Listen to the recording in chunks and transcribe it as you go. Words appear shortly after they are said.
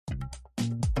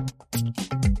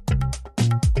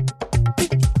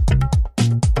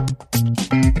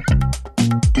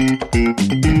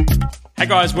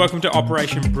guys, welcome to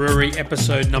Operation Brewery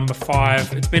episode number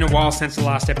 5. It's been a while since the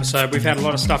last episode. We've had a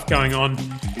lot of stuff going on.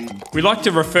 We like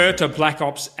to refer to Black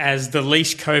Ops as the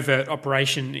least covert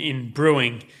operation in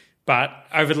brewing, but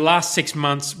over the last 6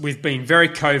 months we've been very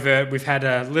covert. We've had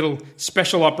a little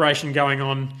special operation going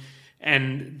on,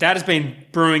 and that has been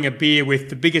brewing a beer with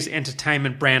the biggest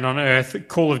entertainment brand on earth,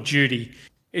 Call of Duty.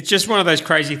 It's just one of those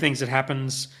crazy things that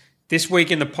happens. This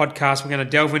week in the podcast, we're going to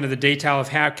delve into the detail of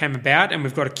how it came about, and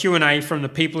we've got a Q&A from the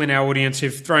people in our audience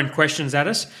who've thrown questions at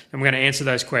us, and we're going to answer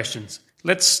those questions.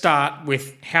 Let's start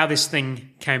with how this thing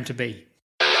came to be.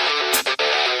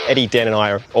 Eddie, Dan and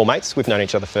I are all mates. We've known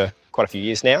each other for quite a few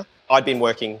years now. I'd been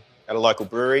working at a local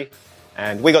brewery,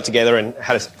 and we got together and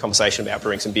had a conversation about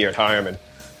brewing some beer at home,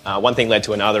 and one thing led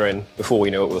to another, and before we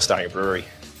knew it, we were starting a brewery.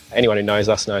 Anyone who knows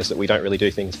us knows that we don't really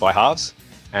do things by halves,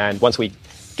 and once we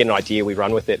get an idea, we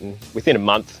run with it, and within a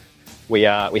month we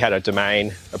had a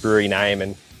domain, a brewery name,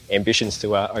 and ambitions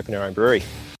to open our own brewery.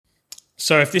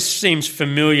 So if this seems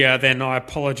familiar, then I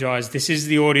apologise. This is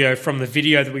the audio from the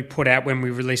video that we put out when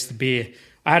we released the beer.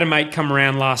 I had a mate come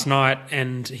around last night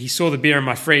and he saw the beer in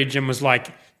my fridge and was like,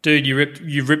 "Dude,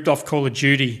 you ripped off Call of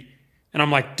Duty." And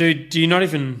I'm like, "Dude, do you not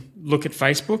even look at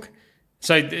Facebook?"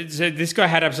 So this guy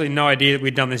had absolutely no idea that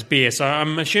we'd done this beer. So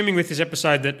I'm assuming with this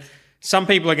episode that some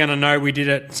people are going to know we did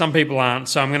it, some people aren't.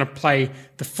 So I'm going to play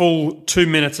the full 2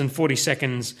 minutes and 40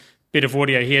 seconds bit of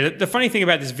audio here. The funny thing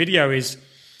about this video is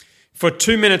for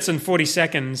 2 minutes and 40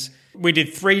 seconds, we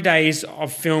did 3 days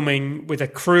of filming with a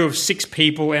crew of 6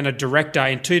 people and a director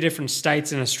in 2 different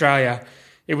states in Australia.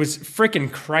 It was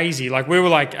freaking crazy. Like, we were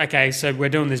like, okay, so we're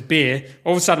doing this beer.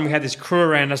 All of a sudden we had this crew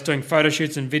around us doing photo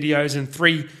shoots and videos and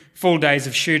 3 full days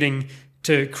of shooting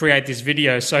to create this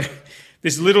video. So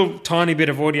this little tiny bit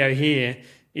of audio here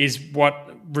is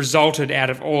what resulted out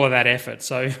of all of that effort.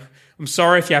 So I'm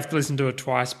sorry if you have to listen to it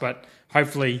twice, but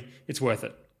hopefully it's worth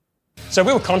it. So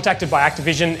we were contacted by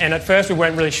Activision, and at first we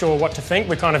weren't really sure what to think.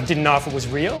 We kind of didn't know if it was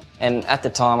real. And at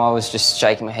the time I was just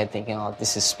shaking my head thinking, oh,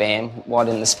 this is spam. Why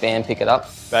didn't the spam pick it up?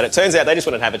 But it turns out they just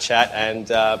wanted to have a chat,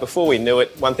 and before we knew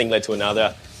it, one thing led to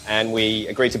another, and we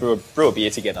agreed to brew a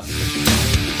beer together.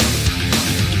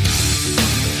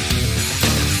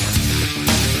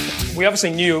 We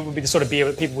obviously knew it would be the sort of beer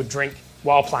that people would drink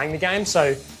while playing the game.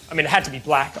 So, I mean, it had to be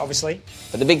black, obviously.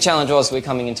 But the big challenge was we're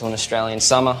coming into an Australian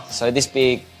summer, so this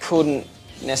beer couldn't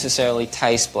necessarily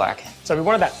taste black. So we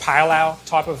wanted that pale ale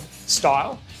type of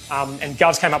style. And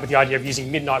Govs came up with the idea of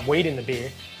using midnight wheat in the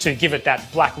beer to give it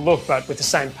that black look, but with the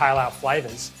same pale ale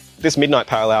flavours. This midnight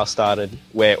pale ale started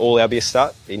where all our beers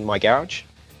start, in my garage,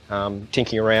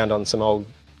 tinkering around on some old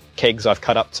kegs I've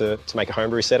cut up to make a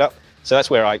homebrew setup. So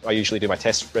that's where I usually do my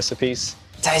test recipes.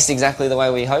 It tastes exactly the way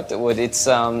we hoped it would. It's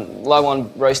low on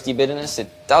roasty bitterness.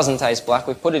 It doesn't taste black.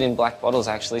 We've put it in black bottles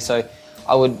actually, so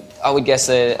I would guess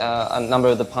a number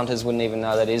of the punters wouldn't even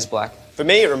know that it is black. For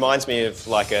me, it reminds me of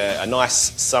like a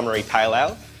nice summery pale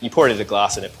ale. You pour it into a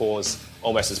glass and it pours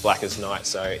almost as black as night,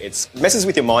 so it messes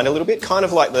with your mind a little bit, kind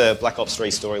of like the Black Ops 3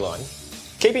 storyline.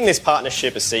 Keeping this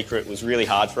partnership a secret was really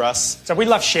hard for us. So we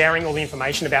love sharing all the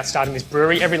information about starting this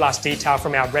brewery, every last detail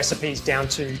from our recipes down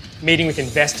to meeting with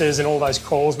investors and all those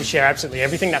calls. We share absolutely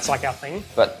everything. That's like our thing.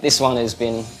 But this one has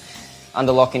been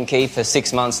under lock and key for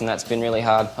 6 months, and that's been really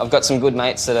hard. I've got some good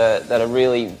mates that are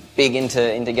really big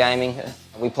into gaming.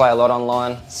 We play a lot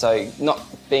online, so not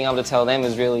being able to tell them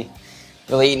is really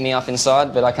eating me up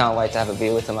inside, but I can't wait to have a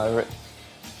beer with them over it.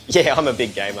 Yeah, I'm a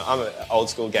big gamer. I'm an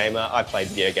old school gamer. I played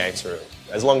video games for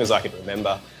as long as I could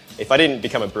remember. If I didn't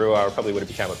become a brewer, I probably would have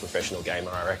become a professional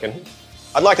gamer, I reckon.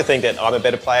 I'd like to think that I'm a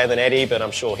better player than Eddie, but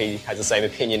I'm sure he has the same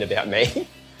opinion about me.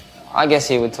 I guess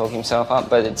he would talk himself up,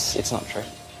 but it's not true.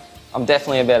 I'm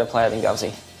definitely a better player than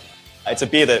Govsy. It's a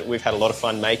beer that we've had a lot of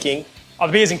fun making. Oh,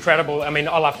 the beer's incredible. I mean,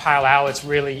 I love pale ale. It's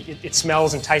really, it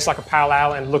smells and tastes like a pale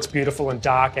ale and looks beautiful and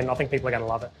dark, and I think people are going to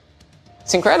love it.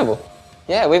 It's incredible.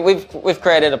 Yeah, we've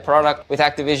created a product with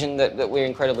Activision that we're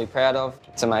incredibly proud of.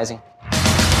 It's amazing.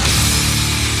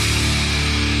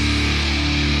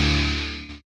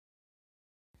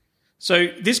 So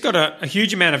this got a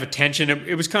huge amount of attention.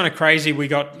 It was kind of crazy. We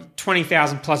got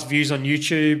 20,000 plus views on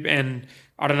YouTube, and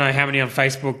I don't know how many on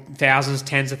Facebook, thousands,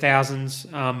 tens of thousands.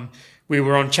 We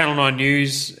were on Channel 9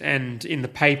 News and in the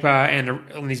paper and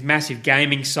on these massive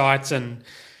gaming sites, and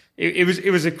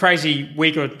it was a crazy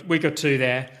week or two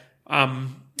there.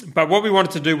 But what we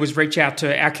wanted to do was reach out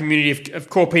to our community of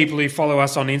core people who follow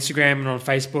us on Instagram and on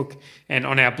Facebook and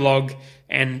on our blog,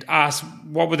 and ask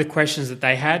what were the questions that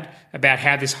they had about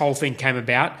how this whole thing came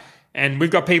about. And we've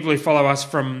got people who follow us,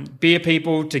 from beer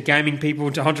people to gaming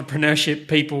people to entrepreneurship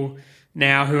people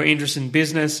now who are interested in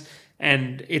business.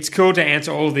 And it's cool to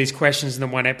answer all of these questions in the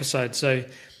one episode. So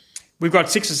we've got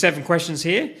 6 or 7 questions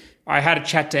here. I had a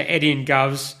chat to Eddie and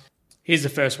Govs. Here's the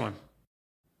first one.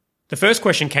 The first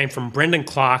question came from Brendan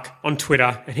Clark on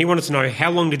Twitter, and he wanted to know how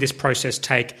long did this process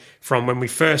take from when we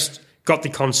first got the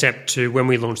concept to when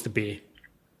we launched the beer?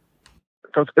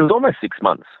 So it was almost 6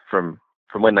 months from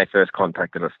when they first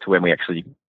contacted us to when we actually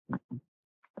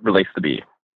released the beer.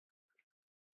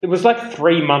 It was like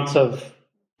 3 months of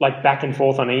like back and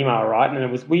forth on email, right? And it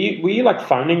was were you like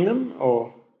phoning them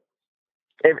or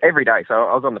every day? So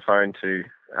I was on the phone to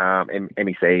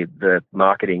MEC, the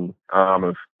marketing arm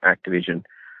of Activision.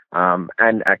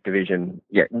 And Activision,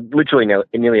 literally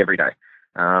nearly every day.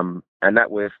 And that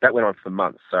went on for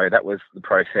months. So that was the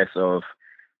process of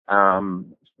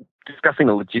discussing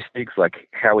the logistics, like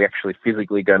how we actually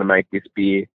physically going to make this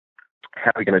beer,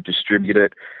 how we're going to distribute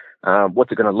it,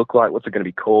 what's it going to look like, what's it going to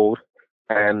be called,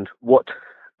 and what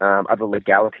are the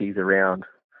legalities around,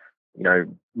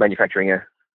 manufacturing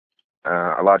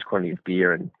a large quantity of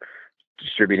beer and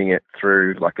distributing it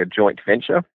through like a joint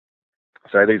venture.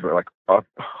 So these were like a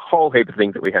whole heap of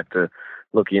things that we had to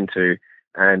look into,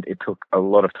 and it took a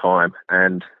lot of time.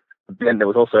 And then there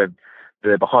was also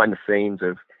the behind the scenes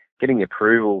of getting the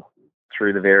approval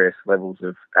through the various levels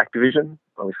of Activision.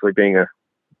 Obviously, being a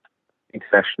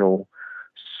international,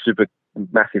 super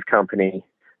massive company,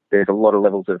 there's a lot of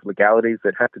levels of legalities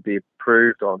that have to be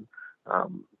approved on,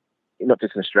 not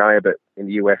just in Australia, but in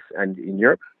the US and in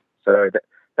Europe. So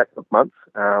that took months.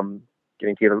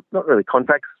 Getting together, not really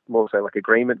contracts, more so like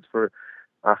agreements for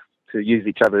us to use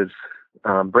each other's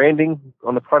branding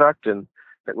on the product, and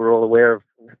that we're all aware of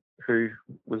who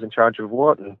was in charge of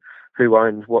what and who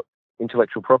owned what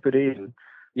intellectual property. And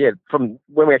from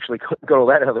when we actually got all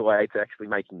that out of the way to actually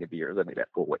making the beer, it was only about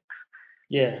 4 weeks.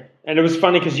 Yeah, and it was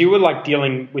funny because you were like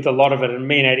dealing with a lot of it, and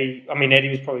me and Eddie, Eddie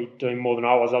was probably doing more than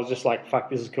I was. I was just like, fuck,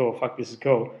 this is cool, fuck, this is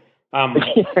cool. But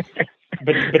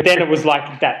then it was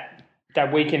like that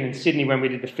weekend in Sydney when we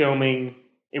did the filming,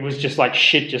 it was just like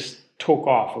shit just took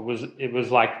off. It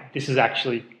was like, this is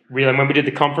actually real. And when we did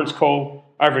the conference call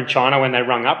over in China, when they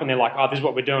rung up and they're like, oh, this is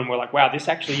what we're doing, we're like, wow, this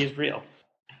actually is real.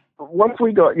 Once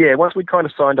we kind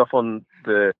of signed off on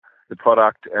the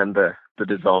product and the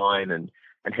design and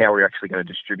how we're actually going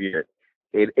to distribute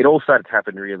it all started to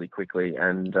happen really quickly.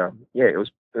 And it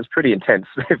was pretty intense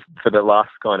for the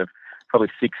last kind of probably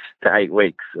 6 to 8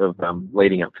 weeks of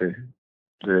leading up to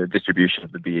the distribution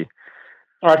of the beer.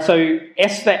 All right, so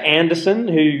Esther Anderson,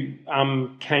 who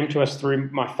came to us through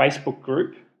my Facebook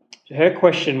group, her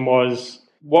question was,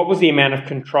 what was the amount of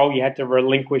control you had to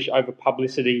relinquish over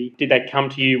publicity? Did they come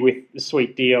to you with the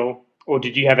sweet deal, or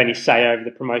did you have any say over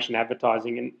the promotion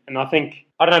advertising? And I think,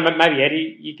 I don't know, maybe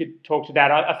Eddie, you could talk to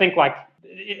that. I think like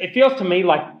it feels to me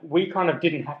like we kind of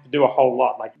didn't have to do a whole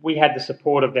lot. Like we had the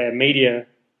support of their media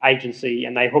agency,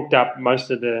 and they hooked up most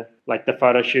of the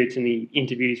photo shoots and the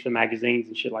interviews for magazines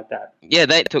and shit like that. Yeah,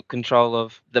 they took control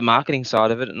of the marketing side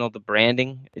of it and all the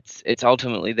branding. It's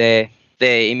ultimately their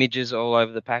images all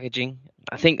over the packaging.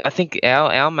 I think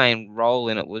our main role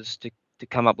in it was to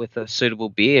come up with a suitable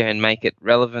beer and make it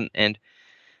relevant and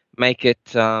make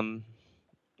it I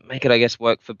guess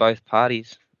work for both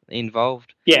parties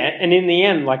involved. Yeah, and in the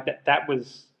end, that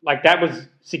was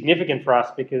significant for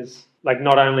us because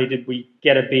not only did we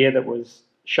get a beer that was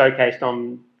showcased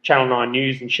on Channel 9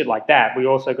 News and shit like that, we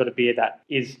also got a beer that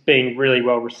is being really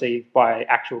well received by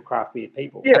actual craft beer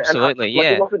people. Yeah, absolutely.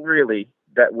 It wasn't really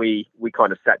that we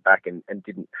kind of sat back and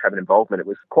didn't have an involvement. It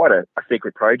was quite a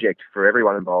secret project for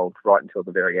everyone involved right until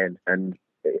the very end. And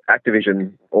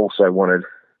Activision also wanted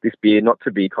this beer not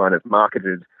to be kind of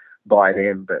marketed by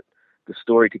them, but the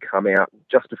story to come out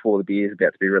just before the beer is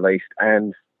about to be released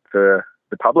and for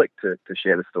the public to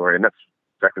share the story. And that's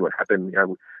exactly what happened.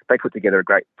 They put together a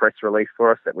great press release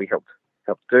for us that we helped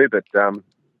do, but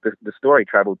the story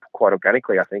travelled quite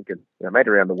organically, I think, and made it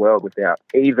around the world without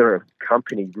either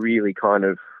company really kind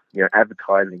of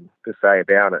advertising per se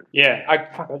about it. Yeah,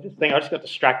 I just got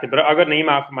distracted, but I got an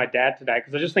email from my dad today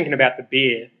because I was just thinking about the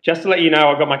beer. Just to let you know,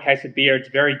 I got my case of beer. It's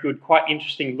very good, quite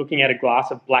interesting looking at a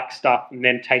glass of black stuff and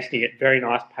then tasting it. Very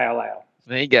nice pale ale.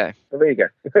 There you go. Well, there you go.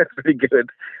 That's pretty good.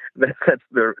 That's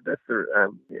the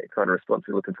kind of response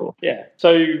we're looking for. Yeah.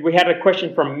 So we had a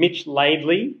question from Mitch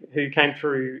Laidley, who came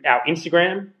through our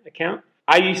Instagram account.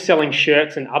 Are you selling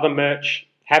shirts and other merch?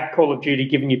 Have Call of Duty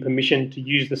given you permission to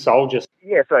use the soldiers?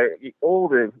 Yeah, so all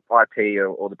the IP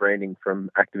or the branding from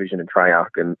Activision and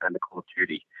Treyarch and the Call of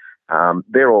Duty,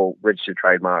 they're all registered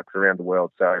trademarks around the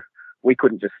world. So we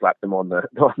couldn't just slap them on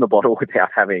the bottle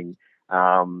without having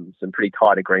some pretty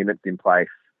tight agreements in place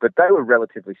but they were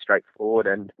relatively straightforward,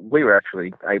 and we were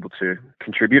actually able to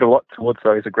contribute a lot towards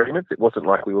those agreements. It wasn't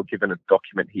like we were given a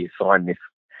document here, sign this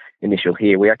initial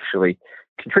here. We actually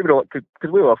contributed a lot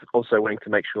because we were also wanting to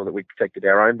make sure that we protected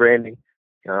our own branding.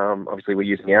 Obviously, we're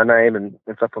using our name and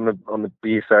stuff on the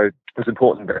beer, so it was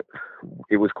important that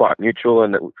it was quite neutral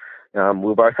and that we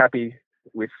were both happy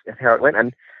with how it went.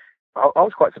 And I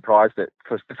was quite surprised that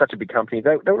for such a big company,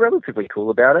 they were relatively cool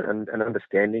about it and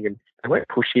understanding, and they weren't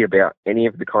pushy about any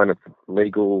of the kind of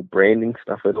legal branding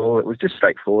stuff at all. It was just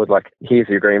straightforward, like, here's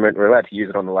the agreement, we're allowed to use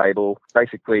it on the label.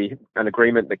 Basically, an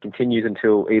agreement that continues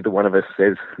until either one of us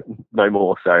says no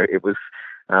more. So it was,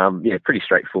 pretty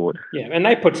straightforward. Yeah, and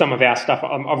they put some of our stuff,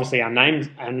 obviously our names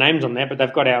on there, but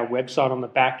they've got our website on the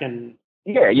back and...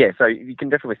 Yeah. So you can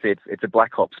definitely see it's a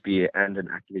Black Ops beer and an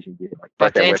Activision beer. Like,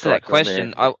 but to answer that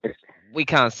question, we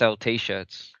can't sell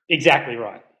T-shirts. Exactly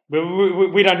right.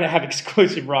 We don't have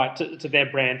exclusive right to their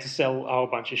brand to sell a whole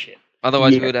bunch of shit.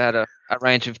 Otherwise, we would have had a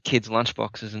range of kids'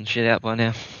 lunchboxes and shit out by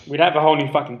now. We'd have a whole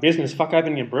new fucking business. Fuck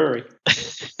opening a brewery.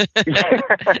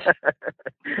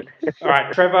 All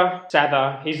right, Trevor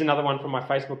Sather. He's another one from my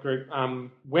Facebook group.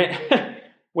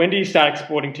 When do you start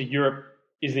exporting to Europe?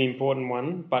 Is the important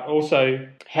one, but also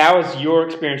how is your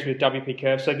experience with WP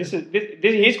Curve? So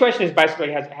his question is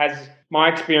basically has my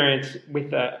experience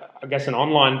with an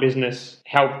online business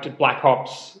helped Black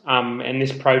Hops and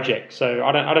this project? So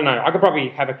I don't know. I could probably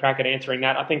have a crack at answering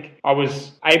that. I think I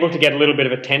was able to get a little bit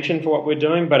of attention for what we're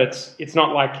doing, but it's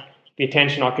not like the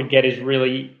attention I could get is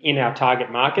really in our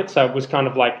target market. So it was kind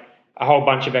of like a whole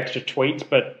bunch of extra tweets,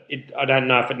 but I don't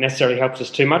know if it necessarily helps us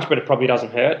too much, but it probably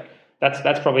doesn't hurt.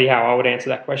 That's probably how I would answer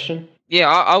that question. Yeah,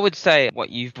 I would say what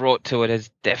you've brought to it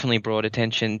has definitely brought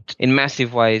attention in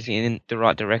massive ways in the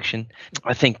right direction.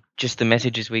 I think just the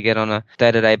messages we get on a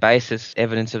day-to-day basis,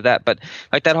 evidence of that. But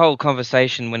like that whole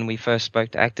conversation when we first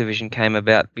spoke to Activision came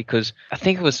about because I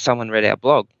think it was someone read our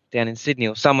blog down in Sydney,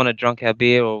 or someone had drunk our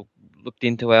beer or looked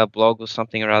into our blog or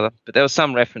something or other. But there was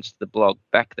some reference to the blog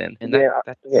back then. And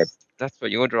that's what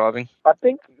you're driving. I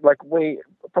think like we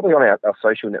probably on our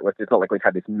social networks, it's not like we've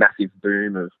had this massive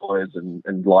boom of followers and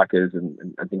likers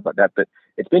and things like that, but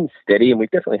it's been steady, and we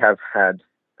definitely have had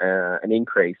an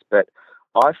increase. But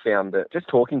I found that just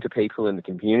talking to people in the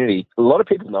community, a lot of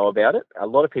people know about it. A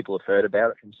lot of people have heard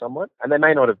about it from someone, and they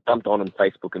may not have jumped on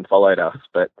Facebook and followed us,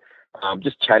 but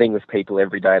just chatting with people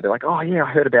every day, they're like, oh yeah,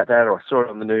 I heard about that, or I saw it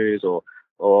on the news, or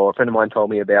a friend of mine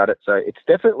told me about it. So it's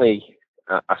definitely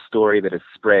a story that has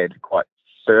spread quite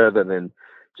further than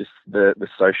just the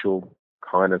social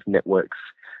kind of networks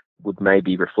would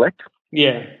maybe reflect.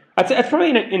 Yeah. It's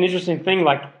probably an interesting thing.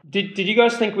 Like, did you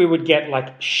guys think we would get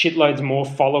like shitloads more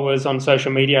followers on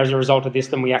social media as a result of this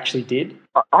than we actually did?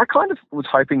 I kind of was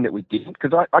hoping that we didn't,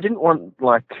 because I didn't want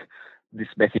like this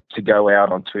message to go out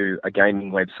onto a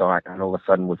gaming website and all of a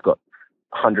sudden we've got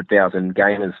 100,000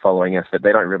 gamers following us, but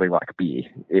they don't really like beer.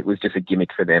 It was just a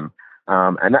gimmick for them.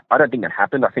 And I don't think that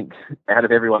happened. I think out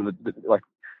of everyone,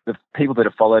 the people that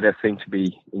have followed us seem to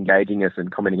be engaging us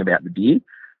and commenting about the beer.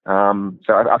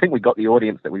 So I think we got the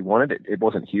audience that we wanted. It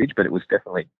wasn't huge, but it was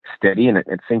definitely steady, and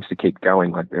it seems to keep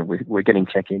going. Like we're getting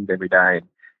check-ins every day, and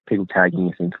people tagging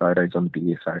us in photos on the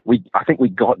beer. So I think we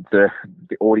got the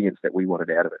audience that we wanted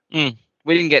out of it.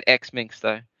 We didn't get X-Minx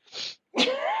though. That's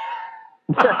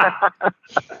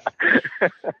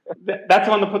the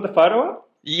one that put the photo up?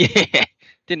 Yeah.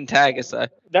 Didn't tag us though.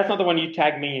 That's not the one you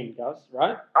tagged me in, Gus,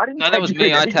 right? No, that was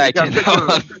me. I tagged you.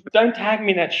 Don't tag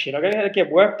me in that shit. I gotta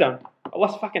get work done. I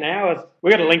lost fucking hours.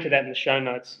 We got a link to that in the show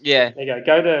notes. Yeah. There you go.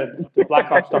 Go to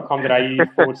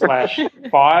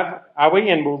blackops.com.au/5, are we?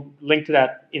 And we'll link to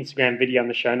that Instagram video in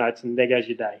the show notes, and there goes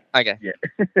your day. Okay. Yeah.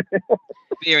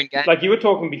 Beer and game. Like you were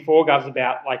talking before, Gus,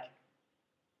 about like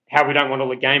how we don't want all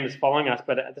the gamers following us,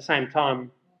 but at the same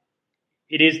time,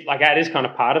 it is kind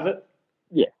of part of it.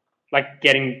 Yeah. Like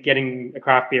getting a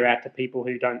craft beer out to people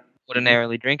who don't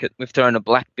ordinarily drink it. We've thrown a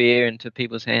black beer into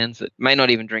people's hands that may not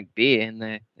even drink beer, and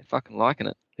they're fucking liking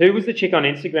it. Who was the chick on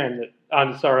Instagram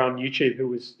on YouTube who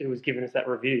was giving us that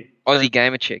review? Aussie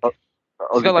Gamer chick.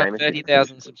 She's got like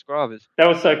 30,000 subscribers. That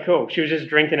was so cool. She was just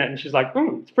drinking it, and she's like,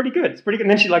 it's pretty good. It's pretty good.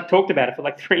 And then she like talked about it for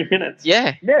like 3 minutes.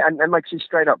 Yeah. Yeah, and like she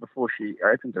straight up before she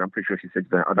opens it, I'm pretty sure she said,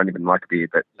 I don't even like beer.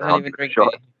 But I don't even drink beer.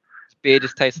 Beer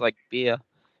just tastes like beer. It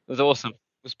was awesome.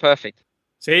 It was perfect.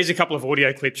 So here's a couple of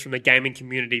audio clips from the gaming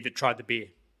community that tried the beer.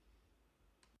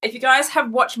 If you guys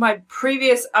have watched my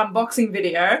previous unboxing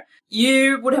video,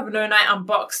 you would have known I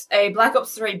unboxed a Black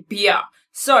Ops 3 beer.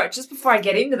 So just before I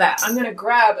get into that, I'm going to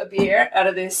grab a beer out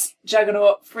of this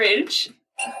Juggernaut fridge.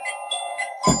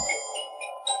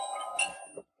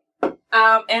 And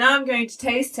I'm going to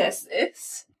taste test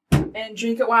this. and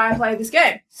drink it while I play this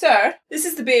game. So, this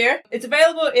is the beer. It's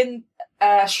available in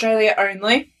Australia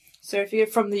only. So if you're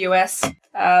from the US,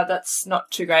 that's not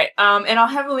too great. And I'll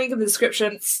have a link in the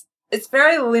description. It's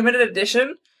very limited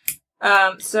edition.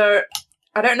 So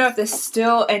I don't know if there's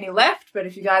still any left, but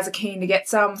if you guys are keen to get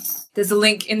some, there's a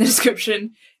link in the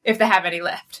description if they have any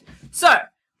left. So,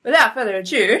 without further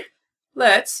ado,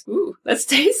 let's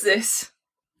taste this.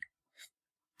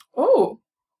 Oh,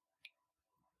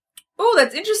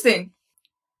 that's interesting.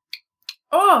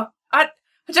 Oh, I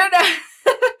don't know.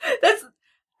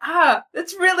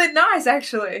 That's really nice,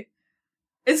 actually.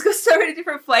 It's got so many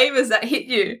different flavors that hit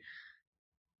you.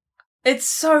 It's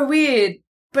so weird,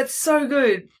 but so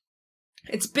good.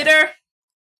 It's bitter,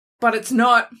 but it's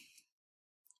not.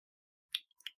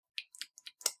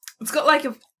 It's got like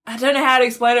I don't know how to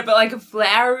explain it, but like a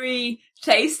flowery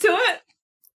taste to it.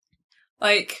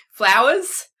 Like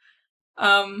flowers.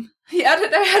 Yeah, I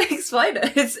don't know how to explain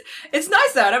it. It's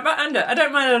nice though. I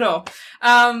don't mind it at all.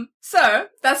 So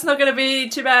that's not going to be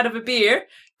too bad of a beer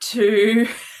to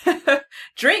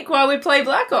drink while we play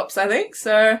Black Ops, I think.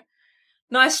 So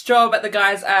nice job at the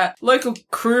guys at Local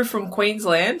Crew from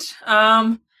Queensland. Yeah,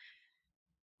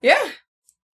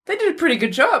 they did a pretty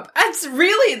good job. It's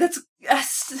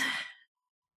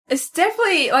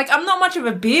definitely like I'm not much of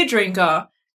a beer drinker.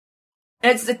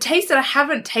 And it's a taste that I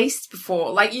haven't tasted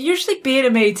before. Like, usually beer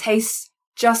to me tastes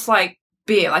just like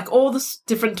beer. Like, all the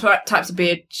different types of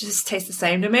beer just taste the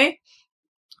same to me.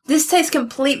 This tastes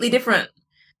completely different.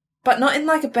 But not in,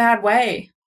 like, a bad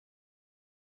way.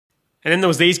 And then there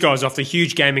was these guys off the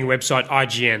huge gaming website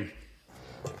IGN.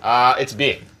 It's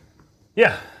beer.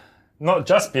 Yeah. Not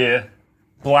just beer.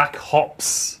 Black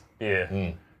Hops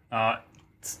beer. Kind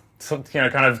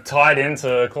of tied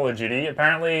into Call of Duty.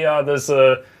 Apparently, there's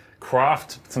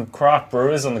some craft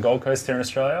brewers on the Gold Coast here in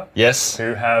Australia. Yes.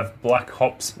 Who have Black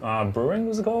Hops Brewing,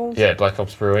 was it called? Yeah, Black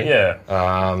Hops Brewing. Yeah.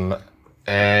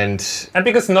 And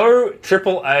because no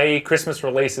AAA Christmas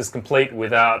release is complete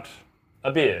without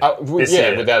a beer.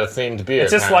 Year. Without a themed beer.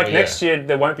 It's just like next year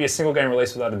there won't be a single game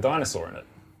release without a dinosaur in it.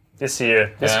 This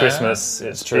year, Christmas,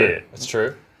 it's true. beer. It's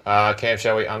true. Cam,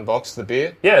 shall we unbox the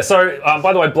beer? Yeah, so,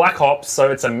 by the way, Black Hops, so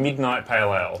it's a midnight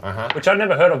pale ale, which I'd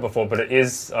never heard of before, but it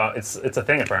is, it's a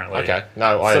thing, apparently. Okay.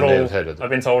 No, I never heard of it. I've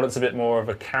been told it's a bit more of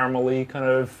a caramelly kind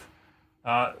of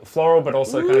floral, but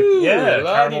also caramel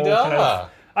kind of,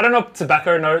 I don't know,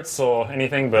 tobacco notes or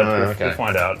anything, but we'll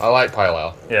find out. I like pale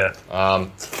ale. Yeah.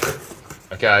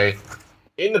 Okay.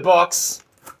 In the box,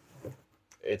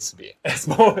 it's beer. It's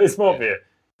more beer.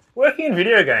 Working in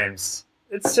video games...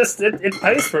 It's just, it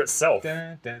pays for itself.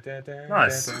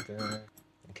 Nice.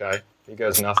 Okay, here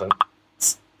goes nothing.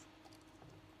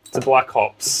 To Black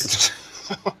Hops.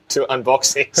 To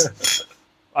unboxings.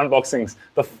 Unboxings.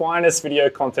 The finest video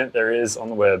content there is on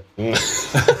the web.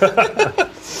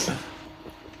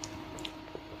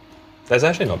 That's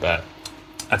actually not bad.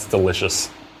 That's delicious.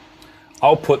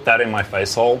 I'll put that in my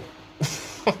face hole.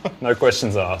 No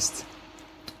questions asked.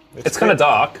 It's kind of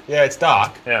dark. Yeah, it's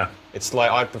dark. Yeah. It's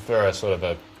like, I prefer a sort of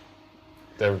I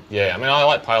mean, I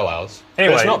like pale ales.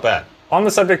 Anyway, but it's not bad. On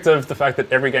the subject of the fact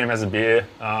that every game has a beer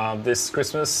this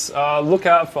Christmas, look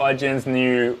out for IGN's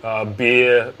new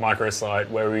beer microsite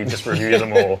where we just review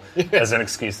them all as an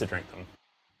excuse to drink them.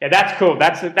 Yeah, that's cool.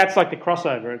 That's like the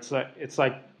crossover. It's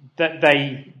like that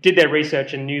they did their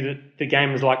research and knew that the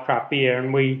gamers like craft beer,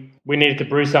 and we needed to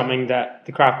brew something that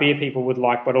the craft beer people would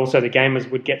like, but also the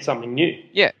gamers would get something new.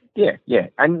 Yeah. Yeah.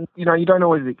 And, you don't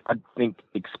always, I think,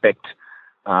 expect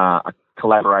a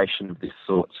collaboration of this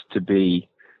sort to be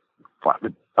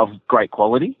of great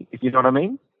quality, if you know what I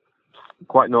mean.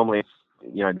 Quite normally, it's,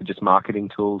 they're just marketing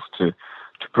tools to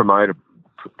promote a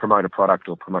product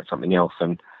or promote something else.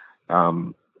 And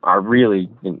I really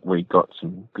think we got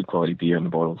some good quality beer in the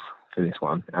bottles for this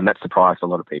one. And that surprised a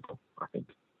lot of people, I think.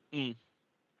 Mm.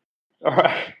 All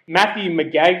right, Matthew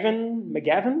McGavin.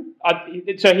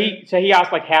 So he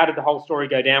asked how did the whole story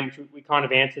go down, which we kind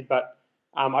of answered, but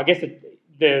I guess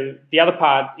the other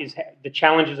part is the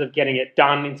challenges of getting it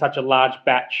done in such a large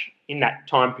batch in that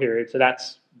time period. So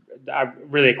that's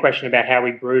really a question about how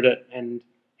we brewed it and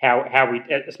how we,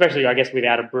 especially I guess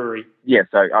without a brewery. Yeah,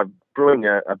 so brewing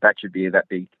a batch of beer that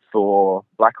big for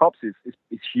Black Hops is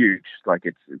huge. Like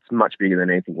it's much bigger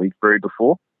than anything we've brewed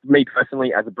before. Me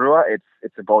personally, as a brewer,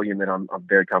 it's a volume that I'm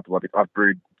very comfortable with. I've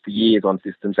brewed for years on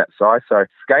systems that size. So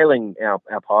scaling our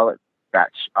pilot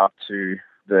batch up to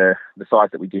the size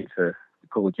that we did for the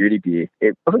Call of Duty beer,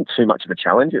 it wasn't too much of a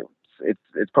challenge.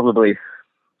 It's probably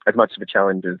as much of a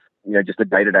challenge as just the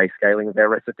day-to-day scaling of our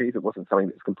recipes. It wasn't something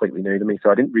that's completely new to me, so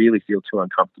I didn't really feel too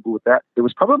uncomfortable with that. It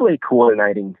was probably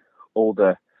coordinating all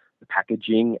the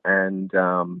packaging and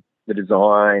the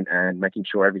design and making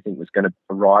sure everything was going to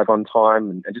arrive on time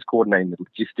and just coordinating the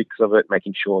logistics of it,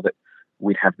 making sure that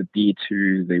we'd have the beer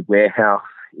to the warehouse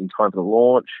in time for the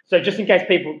launch. So just in case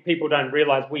people don't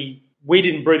realise, we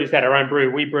didn't brew this at our own brewery.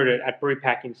 We brewed it at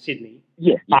Brewpack in Sydney.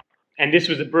 Yeah. And this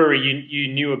was a brewery you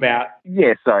knew about.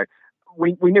 Yeah, so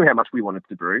we knew how much we wanted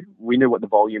to brew. We knew what the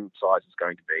volume size was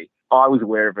going to be. I was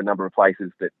aware of a number of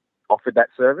places that offered that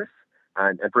service,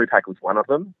 and Brewpack was one of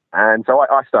them. And so I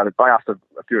asked a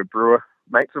few brewer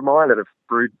mates of mine that have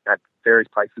brewed at various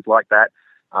places like that,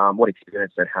 what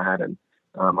experience they'd had, and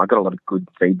I got a lot of good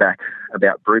feedback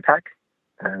about Brewpack,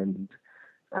 and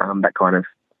that kind of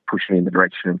pushed me in the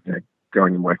direction of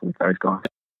going and working with those guys.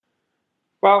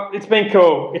 Well, it's been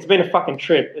cool. It's been a fucking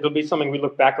trip. It'll be something we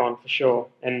look back on for sure.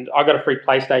 And I got a free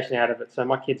PlayStation out of it, so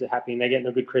my kids are happy and they're getting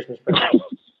a good Christmas present.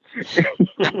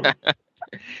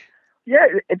 Yeah,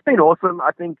 it's been awesome.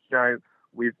 I think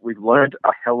we've learned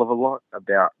a hell of a lot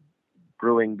about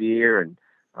brewing beer and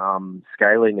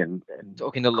scaling and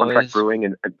talking to contract lawyers, brewing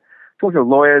and talking to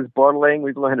lawyers, bottling.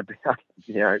 We've learned about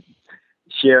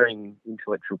sharing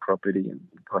intellectual property and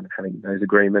kind of having those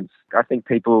agreements. I think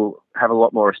people have a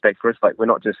lot more respect for us. Like, we're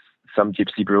not just some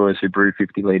gypsy brewers who brew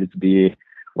 50 litres of beer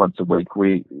once a week.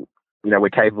 We're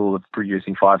capable of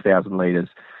producing 5,000 litres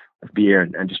of beer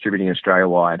and distributing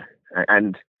Australia-wide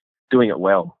and doing it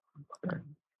well.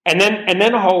 And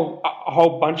then a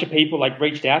whole bunch of people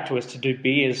reached out to us to do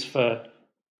beers for,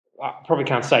 I probably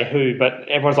can't say who, but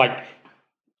everyone's like,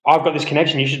 I've got this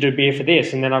connection, you should do a beer for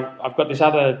this. And then I've got this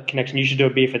other connection, you should do a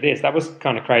beer for this. That was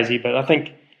kind of crazy, but I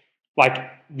think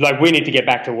we need to get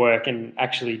back to work and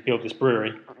actually build this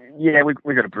brewery. Yeah,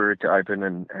 we've got a brewery to open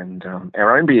and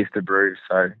our own beers to brew,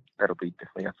 so that'll be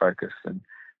definitely our focus.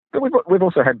 But we've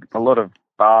also had a lot of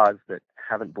bars that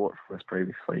haven't bought from us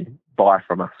previously buy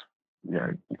from us,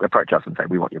 approach us and say,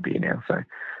 we want your beer now. So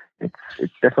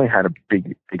it's definitely had a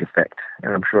big effect,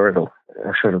 and I'm sure it'll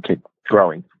keep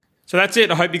growing. So that's it.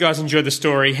 I hope you guys enjoyed the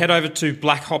story. Head over to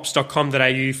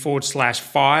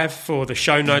blackhops.com.au/5 for the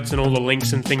show notes and all the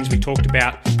links and things we talked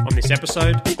about on this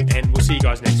episode. And we'll see you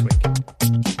guys next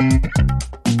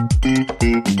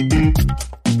week.